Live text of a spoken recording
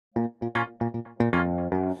Oh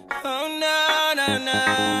no, no, no.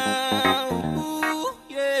 Ooh,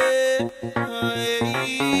 yeah.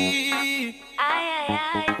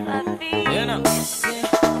 Ay, papi. You know.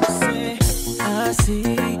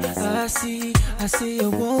 I see a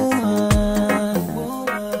woman,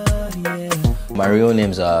 yeah. My real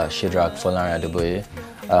name's Shaydee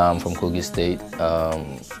from Kogi State.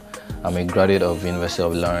 I'm a graduate of University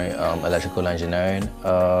of Ilorin, electrical engineering.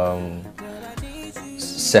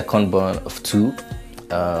 Second born of two,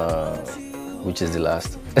 which is the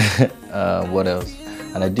last. What else?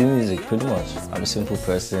 And I do music pretty much. I'm a simple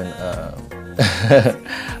person.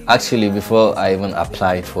 Actually, before I even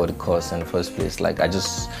applied for the course in the first place, like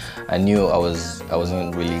I knew I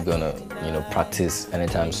wasn't really gonna, practice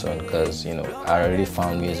anytime soon, because I already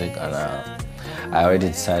found music, and I already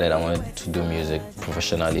decided I wanted to do music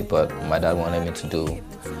professionally. But my dad wanted me to do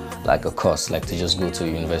like a course, like to just go to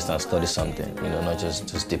university and study something, not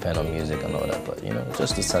just depend on music and all that, but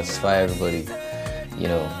just to satisfy everybody,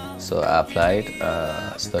 So I applied,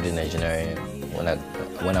 studied engineering.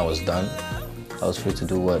 When I was done, I was free to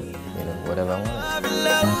do whatever I wanted.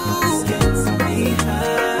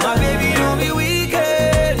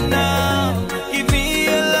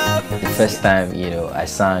 The first time, I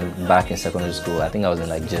sang back in secondary school, I think I was in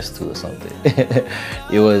like just 2 or something.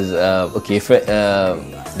 It was,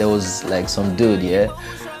 there was like some dude, yeah?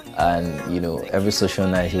 And, every social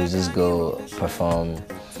night he would just go perform,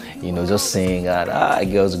 just sing,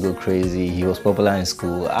 and girls go crazy. He was popular in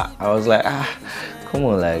school. I was like, come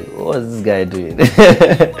on, like, what is this guy doing?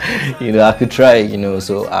 I could try,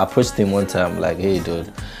 so I approached him one time, like, hey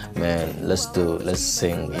dude, man, let's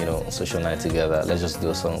sing, social night together. Let's just do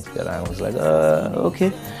a song together. And I was like,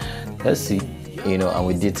 okay, let's see. And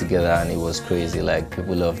we did together, and it was crazy. Like,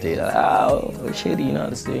 people loved it. Like, Shaydee,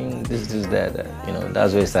 this thing, this, that.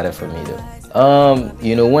 That's where it started for me,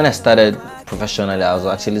 though. When I started professionally, I was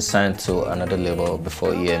actually signed to another label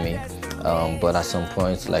before EME. But at some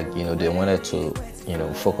point, like, they wanted to,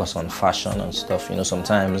 focus on fashion and stuff.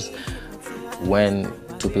 Sometimes when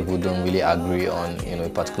two people don't really agree on, a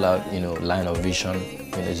particular, line of vision,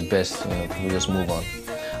 it's best, people just move on.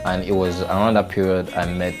 And it was around that period I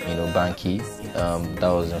met, Banky, that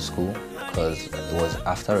was in school, because it was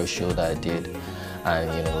after a show that I did. And,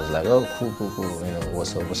 it was like, oh, cool,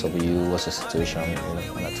 what's up with you, what's the situation,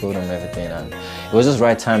 and I told him everything, and it was just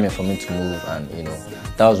right timing for me to move, and,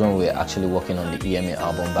 that was when we were actually working on the EME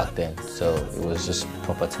album back then, so it was just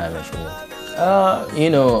proper timing for me.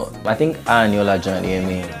 I think I and Yola joined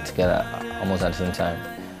EME together almost at the same time,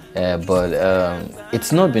 but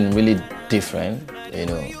it's not been really different, I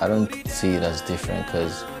don't see it as different,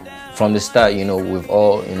 because from the start, we've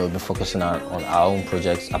all, been focusing on our own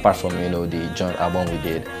projects, apart from, the joint album we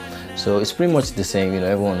did. So it's pretty much the same,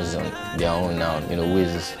 everyone is on their own now.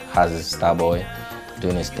 Wiz has his Starboy,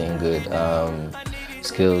 doing his thing good.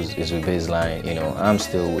 Skills is with Baseline, I'm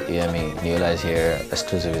still with EME, Neola is here,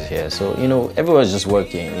 Exclusive is here. So, everyone's just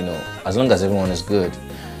working, as long as everyone is good.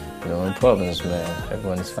 No problems, man.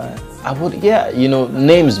 Everyone is fine. I would, yeah,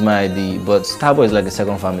 names might be, but Starboy is like a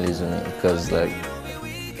second family to me, because like,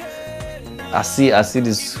 I see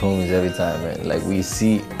these homies every time, man. Like, we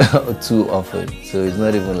see too often, so it's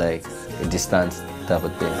not even like a distant type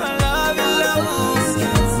of thing.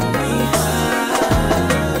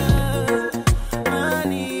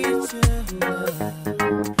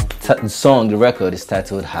 The record is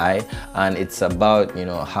titled High, and it's about,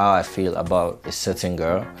 how I feel about a certain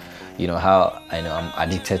girl, how I'm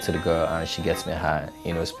addicted to the girl and she gets me high.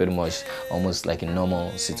 It's pretty much almost like a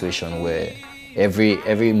normal situation where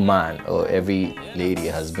every man or every lady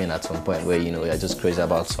has been at some point where you're just crazy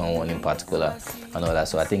about someone in particular and all that.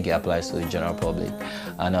 So I think it applies to the general public.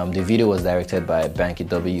 And the video was directed by Banky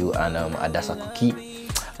W and Adasa Cookie.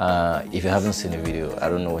 If you haven't seen the video, I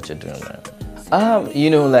don't know what you're doing, man.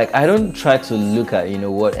 Like, I don't try to look at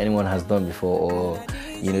what anyone has done before, or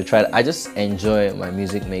I just enjoy my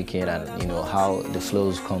music making and how the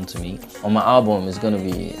flows come to me. On my album, it's gonna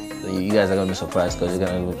be, you guys are gonna be surprised, because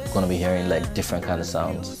you're gonna be hearing like different kind of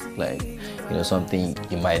sounds, like something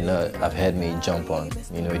you might not have heard me jump on,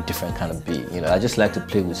 a different kind of beat. I just like to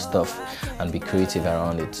play with stuff and be creative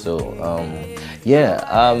around it. So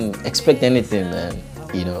yeah, expect anything, man.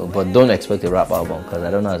 But don't expect a rap album, because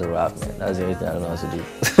I don't know how to rap, man. That's the only thing I don't know how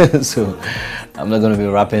to do. So I'm not gonna be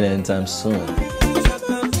rapping anytime soon.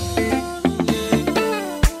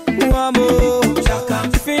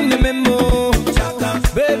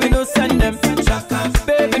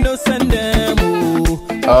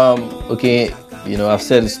 Okay, you know, I've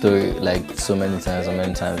said the story like so many times.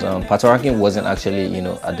 Patoranking wasn't actually, you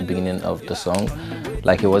know, at the beginning of the song.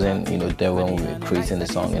 Like, it wasn't, you know, there when we were creating the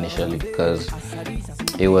song initially, because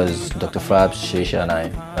it was Dr. Fraps, Shaydee, and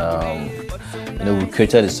I. You know, we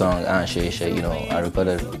created the song, and Shaydee, you know, I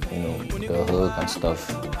recorded, you know, the hook and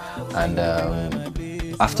stuff. And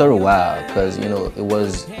after a while, because, you know, it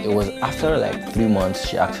was after like 3 months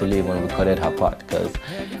she actually even recorded her part, because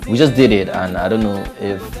we just did it, and I don't know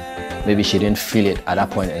if maybe she didn't feel it at that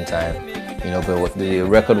point in time, you know, but the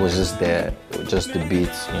record was just there, just the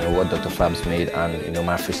beats, you know, what Dr. Fabs made, and, you know,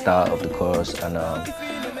 my freestyle of the chorus, and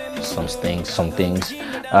some things.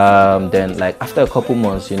 Then, like, after a couple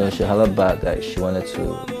months, you know, she hollered back that she wanted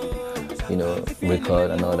to, you know, record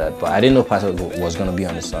and all that, but I didn't know Pato was gonna be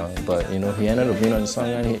on the song, but, you know, he ended up being on the song,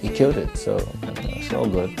 and he killed it, so, you know, it's all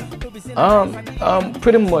good.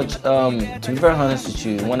 Pretty much, to be very honest with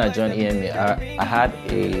you, when I joined EMA, I had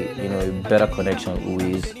a, you know, a better connection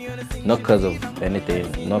with, not because of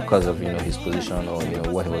anything, not because of, you know, his position or, you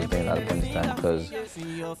know, what he was doing at the point in time, because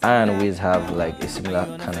I and Wiz have like a similar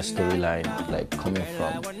kind of storyline, like coming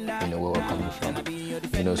from, you know, where we're coming from,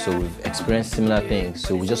 you know, so we've experienced similar things,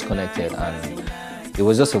 so we just connected, and it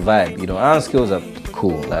was just a vibe, you know. Our skills are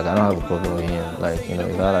cool, like, I don't have a problem with him, like, you know,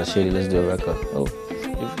 if I had Shaydee, let's do a record. Oh,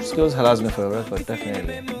 if Skills hollers me for a record,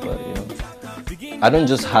 definitely, but, you know, I don't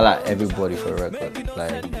just holler everybody for a record.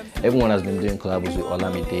 Like, everyone has been doing collabs with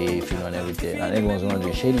Olamide, Fino, and everything, and everyone's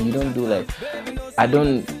wondering, Shaydee, you don't do, like, I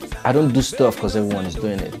don't do stuff because everyone is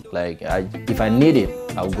doing it. Like, if I need it,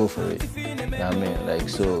 I'll go for it. You know what I mean? Like,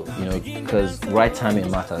 so, you know, because right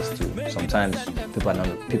timing matters too. Sometimes people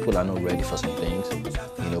are not ready for some things,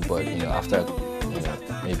 you know, but, you know, after, you know,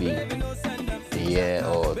 maybe a year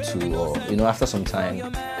or two, or, you know, after some time,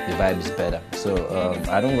 the vibe is better. So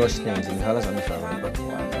I don't rush things. If you holler at me for a record,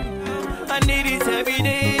 I need it every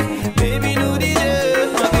day, baby, no delay.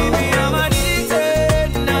 My baby, I'm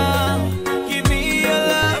addicted now. Give me your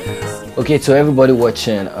love. Okay, to everybody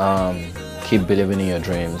watching, keep believing in your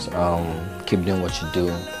dreams. Keep doing what you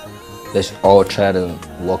do. Let's all try to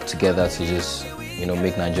work together to just, you know,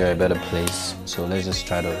 make Nigeria a better place. So let's just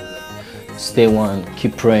try to stay one,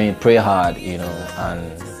 keep praying, pray hard, you know, and,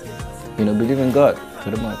 you know, believe in God,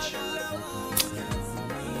 pretty much.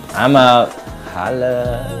 I'm out.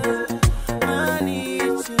 Holla.